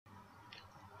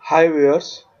Hi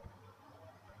viewers,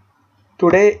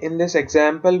 today in this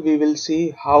example we will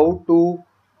see how to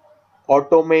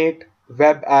automate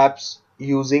web apps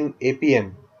using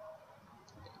Appium.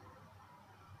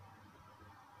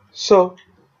 So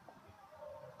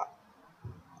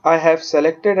I have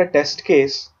selected a test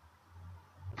case.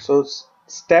 So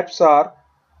steps are,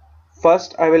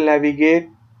 first I will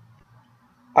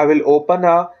open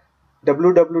a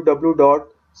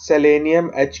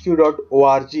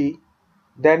www.seleniumhq.org.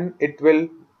 Then it will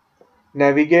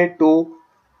navigate to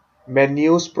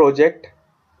menus project.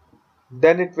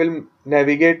 Then it will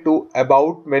navigate to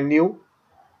about menu.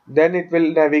 Then it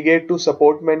will navigate to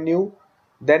support menu,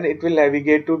 then it will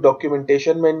navigate to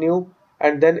documentation menu,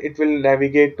 and then it will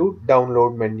navigate to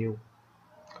download menu.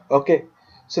 Okay,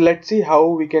 so let's see how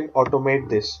we can automate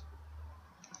this.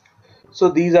 So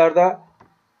these are the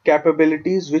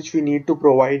capabilities which we need to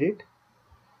provide it.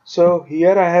 So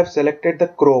here I have selected the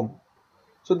Chrome.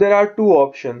 So there are two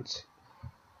options.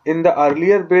 In the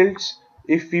earlier builds,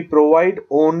 if we provide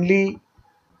only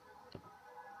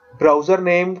browser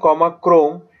name comma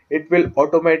Chrome, it will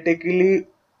automatically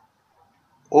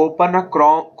open a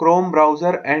Chrome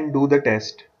browser and do the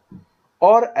test.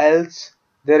 Or else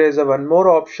there is a one more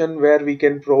option where we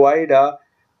can provide a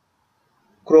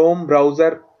Chrome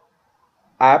browser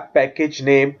app package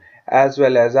name as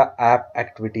well as a app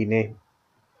activity name.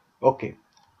 Okay.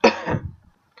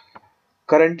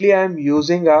 Currently I am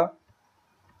using a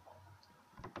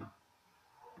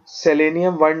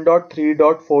Selenium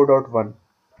 1.3.4.1.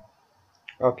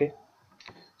 Okay.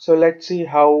 So let's see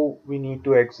how we need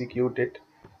to execute it.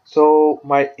 So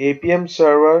my Appium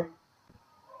server,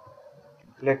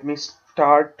 let me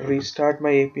restart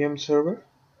my Appium server.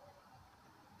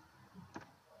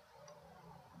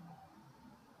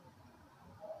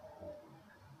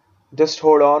 Just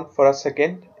hold on for a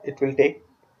second, it will take.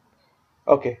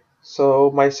 Okay,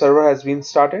 so my server has been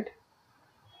started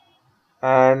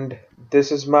and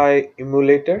this is my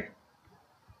emulator.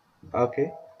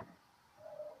 Okay,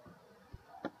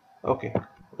 okay,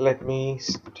 let me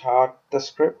start the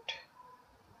script.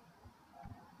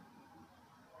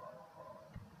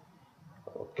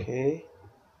 Okay,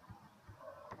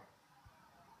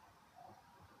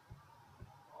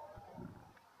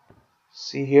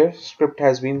 see here, script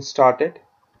has been started.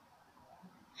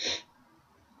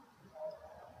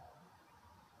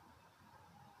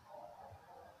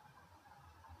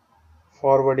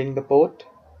 Forwarding the port.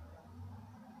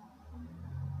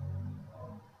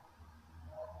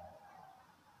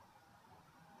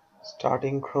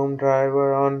 Starting Chrome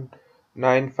driver on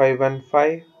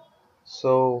 9515.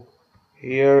 So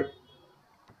here,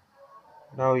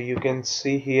 now you can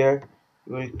see here,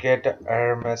 you will get an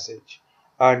error message.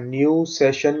 A new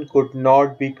session could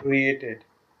not be created,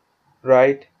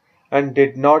 right? And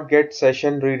did not get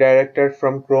session redirected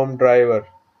from Chrome driver.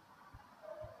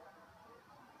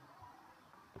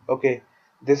 Okay,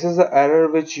 this is the error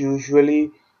which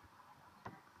usually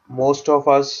most of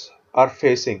us are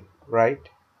facing, right?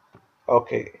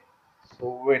 Okay,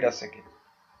 so wait a second.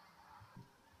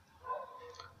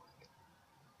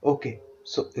 Okay,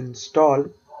 so install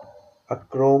a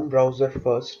Chrome browser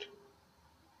first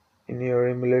in your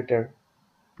emulator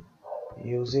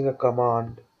using a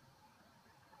command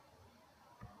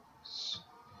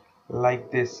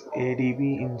like this: adb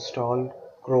install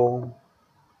Chrome,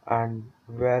 and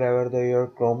wherever your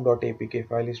chrome.apk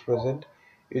file is present,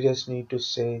 you just need to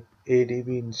say adb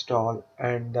install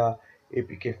and the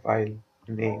apk file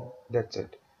name. That's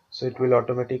it. So it will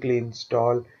automatically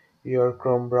install your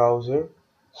Chrome browser.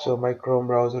 So my Chrome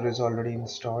browser is already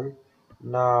installed.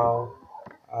 Now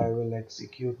I will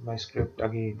execute my script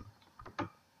again.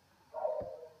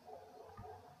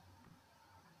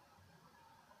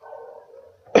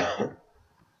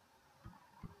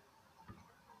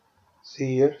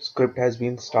 See here, script has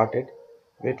been started.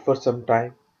 Wait for some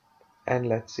time and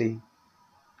let's see.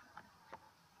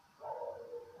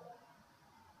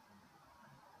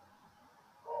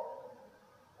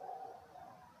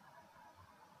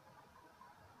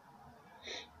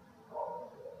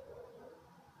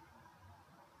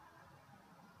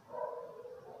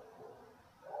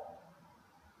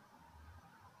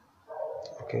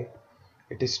 Okay,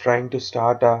 it is trying to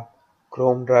start a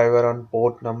Chrome driver on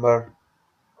port number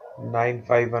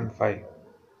 9515.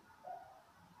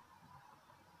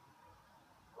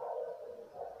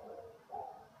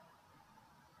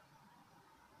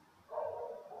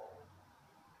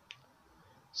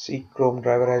 See, Chrome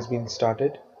driver has been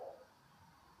started.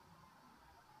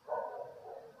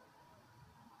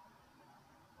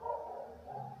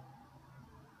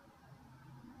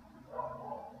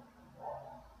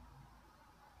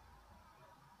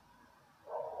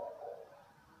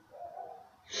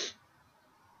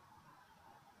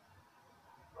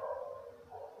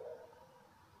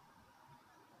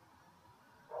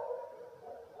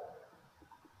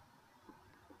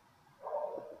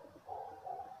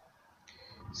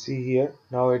 See here,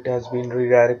 now it has been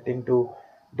redirecting to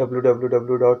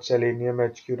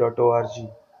www.seleniumhq.org.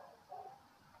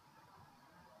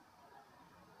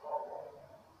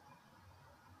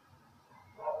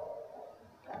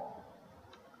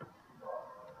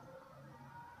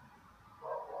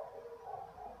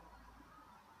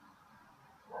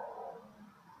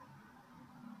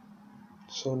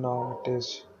 So now it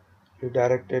is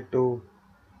redirected to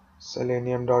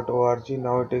selenium.org.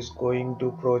 Now it is going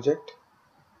to project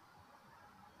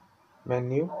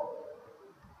menu.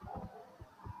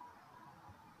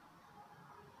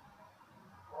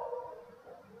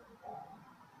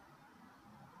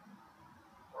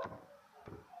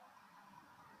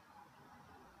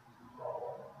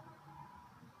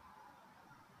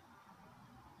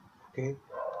 Okay,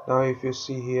 now if you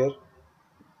see here,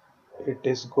 it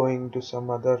is going to some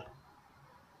other.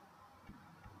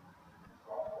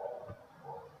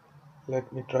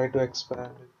 Let me try to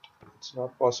expand it. It's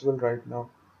not possible right now,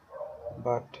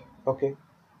 but okay.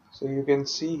 So you can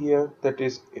see here that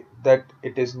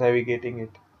it is navigating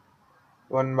it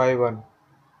one by one.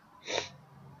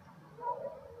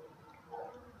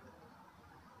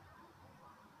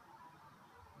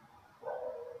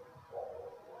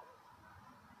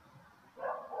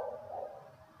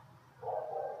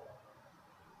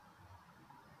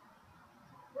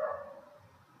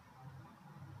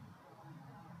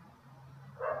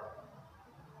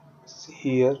 See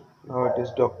here, now it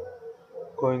is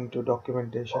going to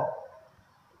documentation.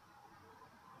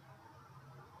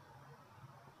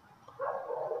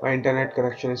 My internet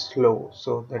connection is slow,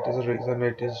 so that is the reason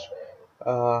it is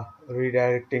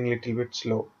redirecting little bit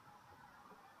slow.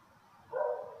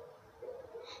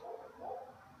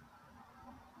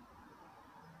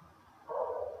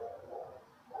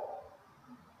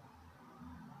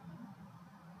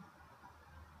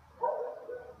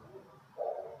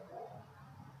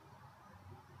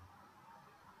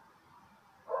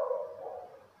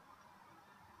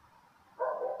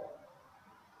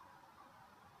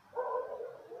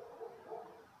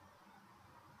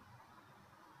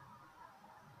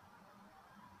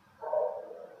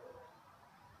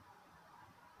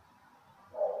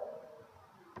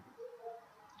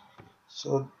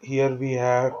 So here we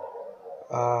have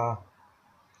uh,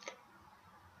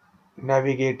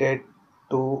 navigated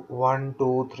to 1,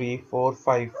 2, 3, 4,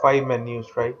 5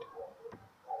 menus, right?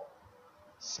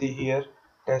 See here,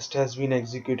 test has been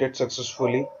executed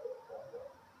successfully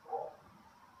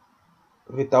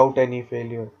without any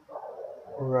failure,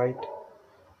 right?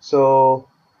 So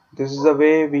this is the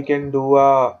way we can do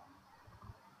a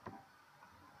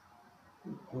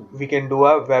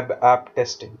web app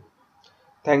testing.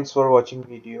 Thanks for watching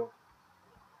video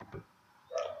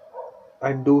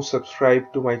and do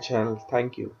subscribe to my channel.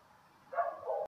 Thank you.